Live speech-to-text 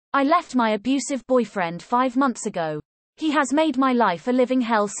I left my abusive boyfriend 5 months ago. He has made my life a living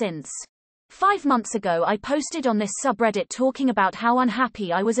hell since. 5 months ago I posted on this subreddit talking about how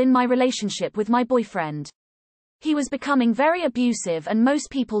unhappy I was in my relationship with my boyfriend. He was becoming very abusive and most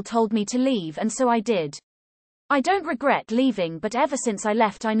people told me to leave, and so I did. I don't regret leaving, but ever since I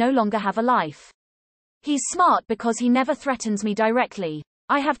left I no longer have a life. He's smart because he never threatens me directly.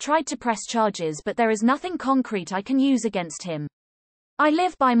 I have tried to press charges, but there is nothing concrete I can use against him. I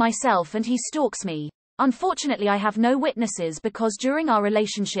live by myself and he stalks me. Unfortunately I have no witnesses because during our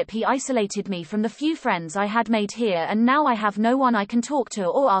relationship he isolated me from the few friends I had made here, and now I have no one I can talk to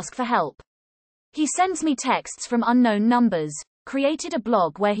or ask for help. He sends me texts from unknown numbers, created a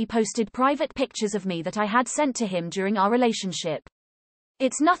blog where he posted private pictures of me that I had sent to him during our relationship.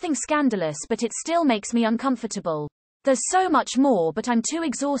 It's nothing scandalous, but it still makes me uncomfortable. There's so much more, but I'm too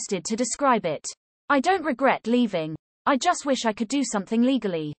exhausted to describe it. I don't regret leaving. I just wish I could do something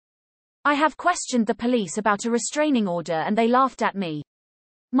legally. I have questioned the police about a restraining order and they laughed at me.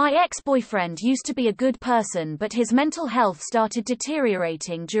 My ex-boyfriend used to be a good person, but his mental health started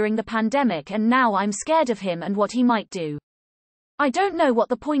deteriorating during the pandemic, and now I'm scared of him and what he might do. I don't know what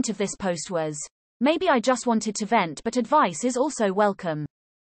the point of this post was. Maybe I just wanted to vent, but advice is also welcome.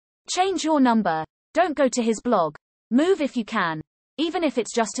 Change your number. Don't go to his blog. Move if you can. Even if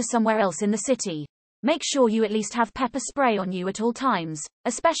it's just to somewhere else in the city. Make sure you at least have pepper spray on you at all times,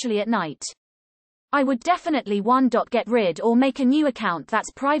 especially at night. I would definitely get rid or make a new account that's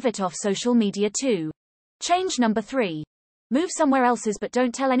private off social media too. Change number 3. Move somewhere else's, but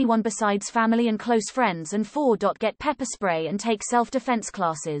don't tell anyone besides family and close friends. And 4. Get pepper spray and take self-defense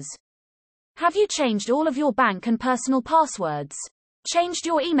classes. Have you changed all of your bank and personal passwords? Changed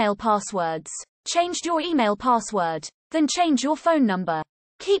your email passwords? Changed your email password? Then change your phone number.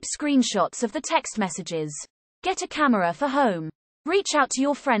 Keep screenshots of the text messages. Get a camera for home. Reach out to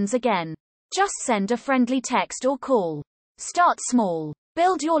your friends again. Just send a friendly text or call. Start small.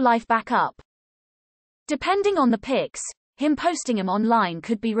 Build your life back up. Depending on the pics, him posting them online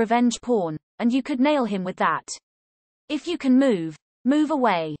could be revenge porn, and you could nail him with that. If you can move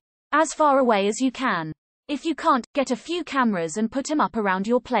away. As far away as you can. If you can't, get a few cameras and put them up around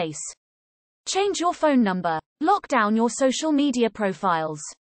your place. Change your phone number. Lock down your social media profiles.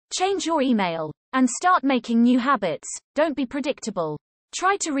 Change your email. And start making new habits. Don't be predictable.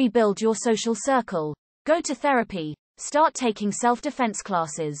 Try to rebuild your social circle. Go to therapy. Start taking self-defense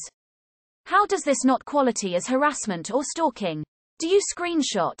classes. How does this not quality as harassment or stalking? Do you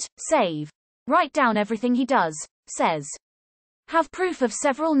screenshot, save, write down everything he does, says? Have proof of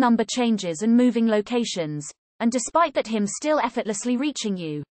several number changes and moving locations, and despite that him still effortlessly reaching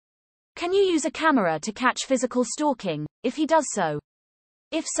you? Can you use a camera to catch physical stalking, if he does so?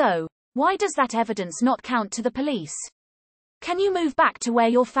 If so, why does that evidence not count to the police? Can you move back to where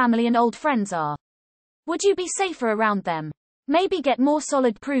your family and old friends are? Would you be safer around them? Maybe get more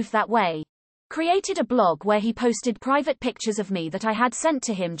solid proof that way. Created a blog where he posted private pictures of me that I had sent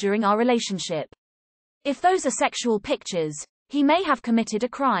to him during our relationship. If those are sexual pictures, he may have committed a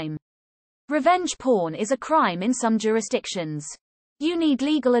crime. Revenge porn is a crime in some jurisdictions. You need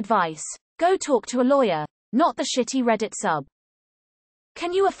legal advice. Go talk to a lawyer, not the shitty Reddit sub.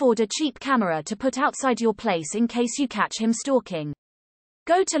 Can you afford a cheap camera to put outside your place in case you catch him stalking?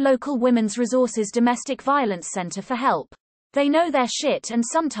 Go to local women's resources domestic violence center for help. They know their shit and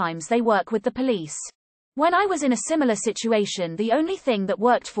sometimes they work with the police. When I was in a similar situation, the only thing that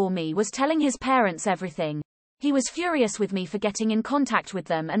worked for me was telling his parents everything. He was furious with me for getting in contact with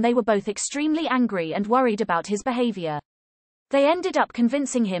them, and they were both extremely angry and worried about his behavior. They ended up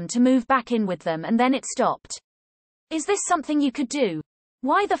convincing him to move back in with them, and then it stopped. Is this something you could do?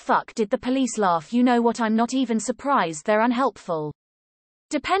 Why the fuck did the police laugh? You know what, I'm not even surprised they're unhelpful.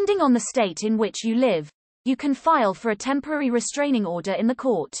 Depending on the state in which you live, you can file for a temporary restraining order in the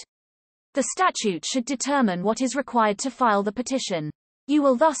court. The statute should determine what is required to file the petition. You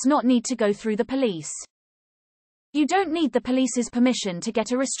will thus not need to go through the police. You don't need the police's permission to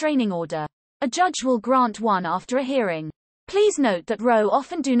get a restraining order. A judge will grant one after a hearing. Please note that RO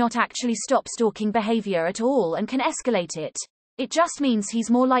often do not actually stop stalking behavior at all and can escalate it. It just means he's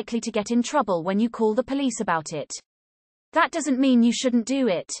more likely to get in trouble when you call the police about it. That doesn't mean you shouldn't do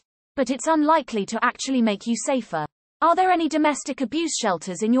it. But it's unlikely to actually make you safer. Are there any domestic abuse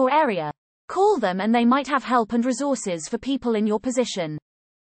shelters in your area? Call them and they might have help and resources for people in your position.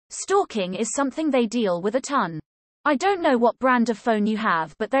 Stalking is something they deal with a ton. I don't know what brand of phone you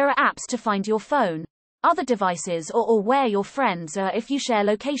have, but there are apps to find your phone, other devices or where your friends are if you share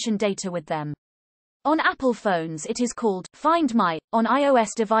location data with them. On Apple phones it is called Find My. On iOS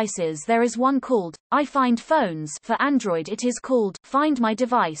devices there is one called iFind Phones. For Android it is called Find My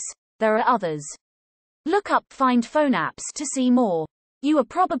Device. There are others. Look up Find Phone apps to see more. You are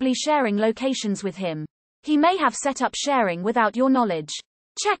probably sharing locations with him. He may have set up sharing without your knowledge.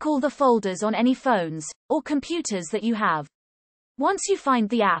 Check all the folders on any phones or computers that you have. Once you find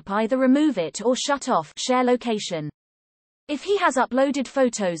the app, either remove it or shut off share location. If he has uploaded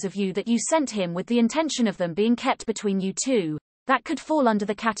photos of you that you sent him with the intention of them being kept between you two, that could fall under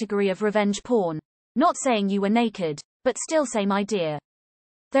the category of revenge porn. Not saying you were naked, but still same idea.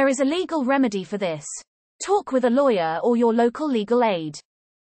 There is a legal remedy for this. Talk with a lawyer or your local legal aid.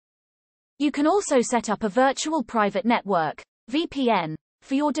 You can also set up a virtual private network, VPN,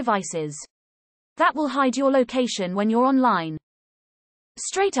 for your devices. That will hide your location when you're online.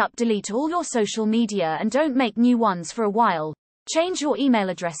 Straight up delete all your social media and don't make new ones for a while. Change your email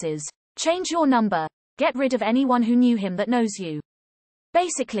addresses. Change your number. Get rid of anyone who knew him that knows you.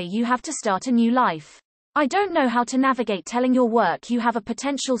 Basically, you have to start a new life. I don't know how to navigate telling your work you have a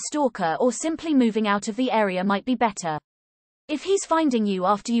potential stalker, or simply moving out of the area might be better. If he's finding you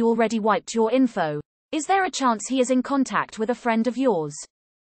after you already wiped your info, is there a chance he is in contact with a friend of yours?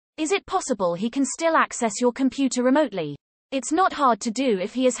 Is it possible he can still access your computer remotely? It's not hard to do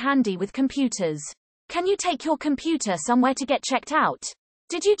if he is handy with computers. Can you take your computer somewhere to get checked out?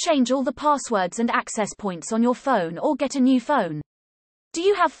 Did you change all the passwords and access points on your phone or get a new phone? Do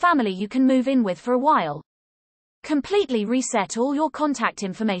you have family you can move in with for a while? Completely reset all your contact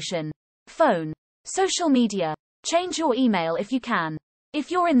information. Phone. Social media. Change your email if you can.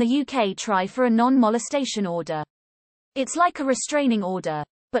 If you're in the UK, try for a non-molestation order. It's like a restraining order,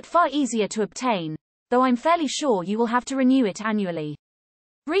 but far easier to obtain, though I'm fairly sure you will have to renew it annually.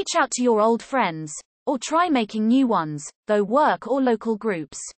 Reach out to your old friends, or try making new ones, though work or local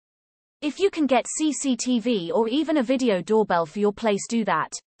groups. If you can get CCTV or even a video doorbell for your place, do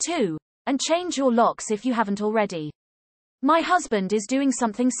that, too. And change your locks if you haven't already. My husband is doing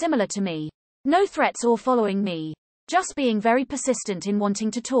something similar to me. No threats or following me. Just being very persistent in wanting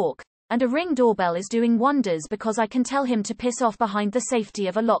to talk. And a Ring doorbell is doing wonders because I can tell him to piss off behind the safety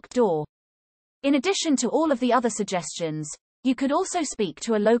of a locked door. In addition to all of the other suggestions, you could also speak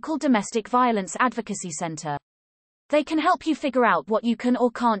to a local domestic violence advocacy center. They can help you figure out what you can or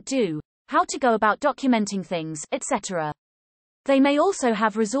can't do, how to go about documenting things, etc. They may also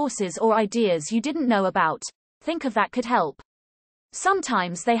have resources or ideas you didn't know about. Think of that could help.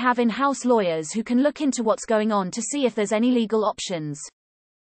 Sometimes they have in-house lawyers who can look into what's going on to see if there's any legal options.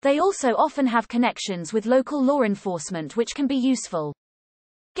 They also often have connections with local law enforcement which can be useful.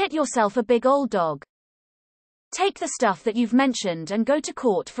 Get yourself a big old dog. Take the stuff that you've mentioned and go to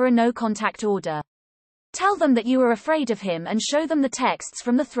court for a no-contact order. Tell them that you are afraid of him and show them the texts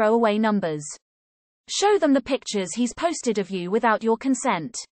from the throwaway numbers. Show them the pictures he's posted of you without your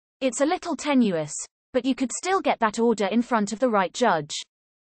consent. It's a little tenuous, but you could still get that order in front of the right judge.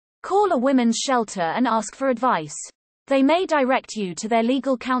 Call a women's shelter and ask for advice. They may direct you to their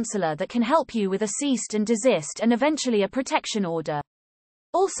legal counselor that can help you with a cease and desist and eventually a protection order.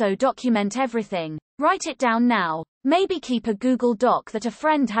 Also document everything. Write it down now. Maybe keep a Google Doc that a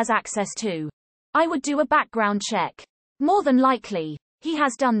friend has access to. I would do a background check. More than likely, he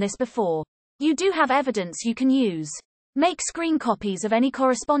has done this before. You do have evidence you can use. Make screen copies of any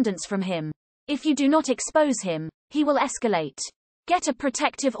correspondence from him. If you do not expose him, he will escalate. Get a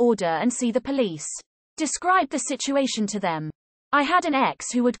protective order and see the police. Describe the situation to them. I had an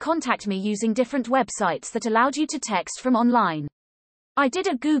ex who would contact me using different websites that allowed you to text from online. I did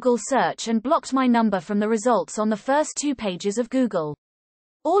a Google search and blocked my number from the results on the first 2 pages of Google.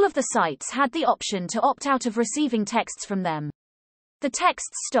 All of the sites had the option to opt out of receiving texts from them. The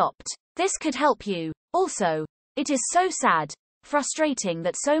texts stopped. This could help you. Also, it is so sad, frustrating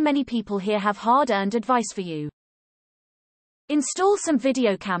that so many people here have hard-earned advice for you. Install some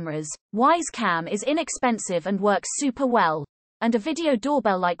video cameras. Wisecam is inexpensive and works super well. And a video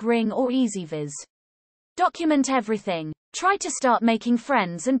doorbell like Ring or EasyViz. Document everything. Try to start making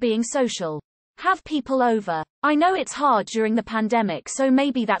friends and being social. Have people over. I know it's hard during the pandemic, so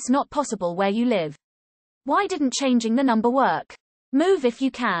maybe that's not possible where you live. Why didn't changing the number work? Move if you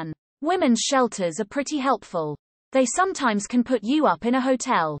can. Women's shelters are pretty helpful. They sometimes can put you up in a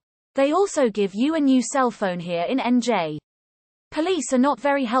hotel. They also give you a new cell phone here in NJ. Police are not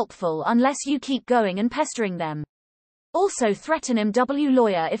very helpful unless you keep going and pestering them. Also threaten MW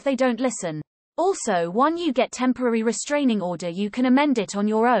lawyer if they don't listen. Also, when you get temporary restraining order, you can amend it on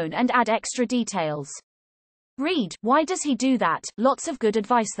your own and add extra details. Read, why does he do that? Lots of good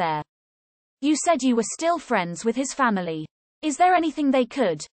advice there. You said you were still friends with his family. Is there anything they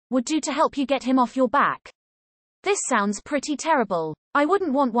could would do to help you get him off your back? This sounds pretty terrible. I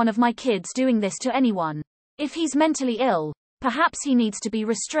wouldn't want one of my kids doing this to anyone. If he's mentally ill, perhaps he needs to be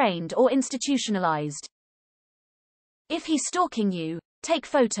restrained or institutionalized. If he's stalking you, take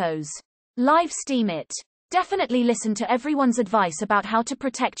photos. Live stream it. Definitely listen to everyone's advice about how to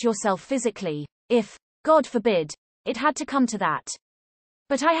protect yourself physically, if, God forbid, it had to come to that.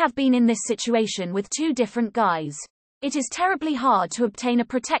 But I have been in this situation with 2 different guys. It is terribly hard to obtain a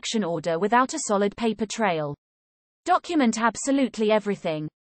protection order without a solid paper trail. Document absolutely everything.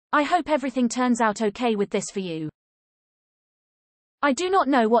 I hope everything turns out okay with this for you. I do not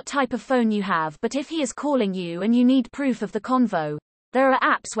know what type of phone you have, but if he is calling you and you need proof of the convo, there are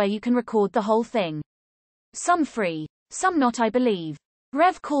apps where you can record the whole thing. Some free, some not, I believe.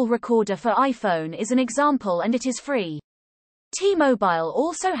 Rev Call Recorder for iPhone is an example and it is free. T-Mobile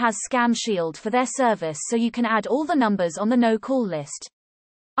also has Scam Shield for their service, so you can add all the numbers on the no-call list.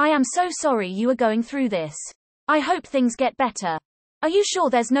 I am so sorry you are going through this. I hope things get better. Are you sure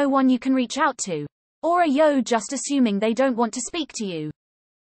there's no one you can reach out to? Or are you just assuming they don't want to speak to you?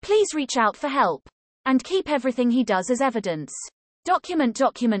 Please reach out for help. And keep everything he does as evidence. Document,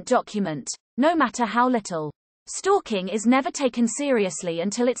 document, document. No matter how little. Stalking is never taken seriously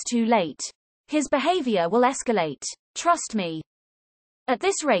until it's too late. His behavior will escalate. Trust me. At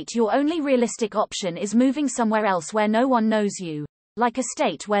this rate, your only realistic option is moving somewhere else where no one knows you, like a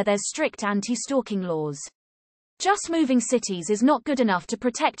state where there's strict anti-stalking laws. Just moving cities is not good enough to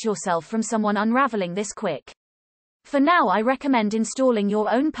protect yourself from someone unraveling this quick. For now, I recommend installing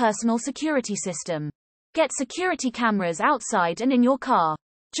your own personal security system. Get security cameras outside and in your car.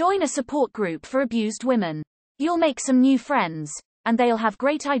 Join a support group for abused women. You'll make some new friends, and they'll have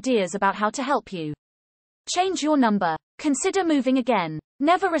great ideas about how to help you. Change your number. Consider moving again.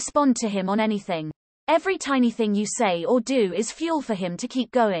 Never respond to him on anything. Every tiny thing you say or do is fuel for him to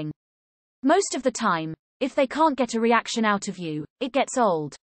keep going. Most of the time, if they can't get a reaction out of you, it gets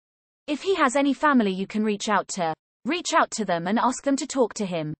old. If he has any family you can reach out to them and ask them to talk to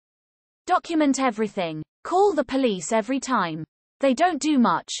him. Document everything. Call the police every time. They don't do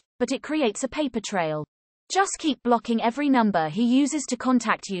much, but it creates a paper trail. Just keep blocking every number he uses to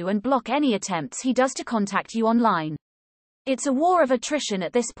contact you and block any attempts he does to contact you online. It's a war of attrition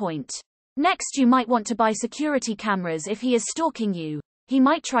at this point. Next, you might want to buy security cameras if he is stalking you. He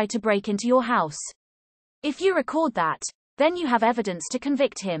might try to break into your house. If you record that, then you have evidence to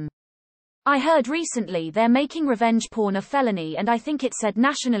convict him. I heard recently they're making revenge porn a felony, and I think it said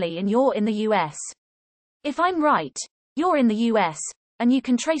nationally, and you're in the US. If I'm right, you're in the US, and you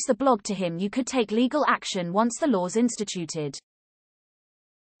can trace the blog to him. You could take legal action once the law's instituted.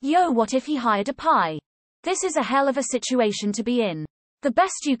 Yo, what if he hired a pie? This is a hell of a situation to be in. The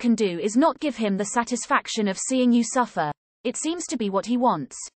best you can do is not give him the satisfaction of seeing you suffer. It seems to be what he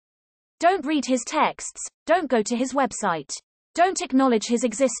wants. Don't read his texts, don't go to his website. Don't acknowledge his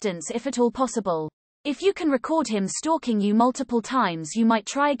existence if at all possible. If you can record him stalking you multiple times, you might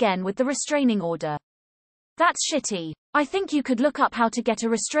try again with the restraining order. That's shitty. I think you could look up how to get a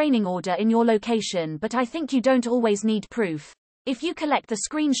restraining order in your location, but I think you don't always need proof. If you collect the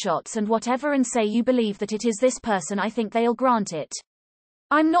screenshots and whatever and say you believe that it is this person, I think they'll grant it.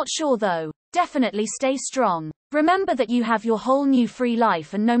 I'm not sure though. Definitely stay strong. Remember that you have your whole new free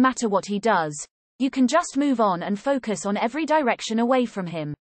life, and no matter what he does, you can just move on and focus on every direction away from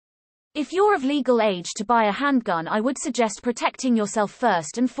him. If you're of legal age to buy a handgun, I would suggest protecting yourself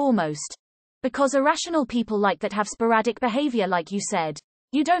first and foremost. Because irrational people like that have sporadic behavior, like you said.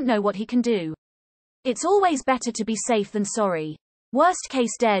 You don't know what he can do. It's always better to be safe than sorry. Worst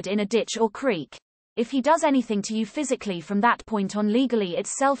case, dead in a ditch or creek. If he does anything to you physically from that point on, legally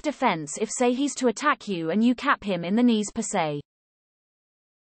it's self-defense. If say he's to attack you and you cap him in the knees per se.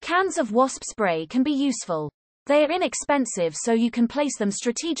 Cans of wasp spray can be useful. They are inexpensive, so you can place them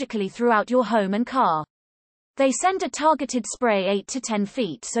strategically throughout your home and car. They send a targeted spray 8 to 10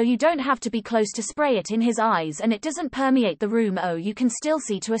 feet, so you don't have to be close to spray it in his eyes, and it doesn't permeate the room. Oh, you can still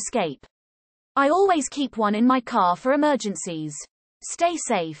see to escape. I always keep one in my car for emergencies. Stay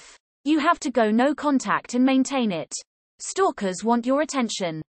safe. You have to go no contact and maintain it. Stalkers want your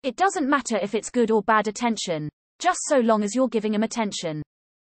attention. It doesn't matter if it's good or bad attention, just so long as you're giving him attention.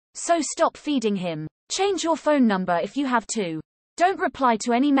 So stop feeding him. Change your phone number if you have to. Don't reply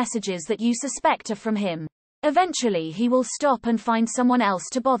to any messages that you suspect are from him. Eventually he will stop and find someone else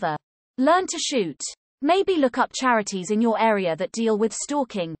to bother. Learn to shoot. Maybe look up charities in your area that deal with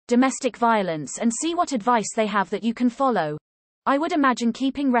stalking, domestic violence, and see what advice they have that you can follow. I would imagine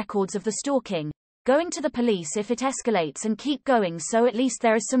keeping records of the stalking, going to the police if it escalates, and keep going, so at least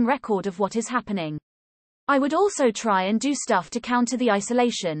there is some record of what is happening. I would also try and do stuff to counter the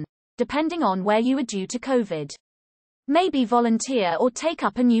isolation, depending on where you are due to COVID. Maybe volunteer or take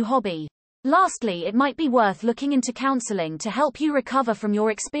up a new hobby. Lastly, it might be worth looking into counseling to help you recover from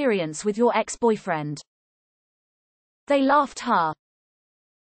your experience with your ex-boyfriend. They laughed, huh?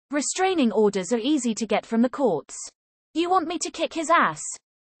 Restraining orders are easy to get from the courts. You want me to kick his ass?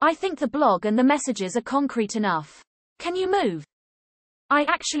 I think the blog and the messages are concrete enough. Can you move? I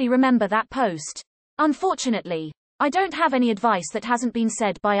actually remember that post. Unfortunately, I don't have any advice that hasn't been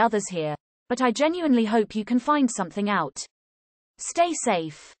said by others here, but I genuinely hope you can find something out. Stay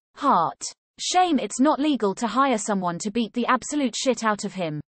safe. Heart. Shame it's not legal to hire someone to beat the absolute shit out of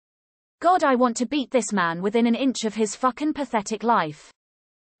him. God, I want to beat this man within an inch of his fucking pathetic life.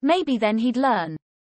 Maybe then he'd learn.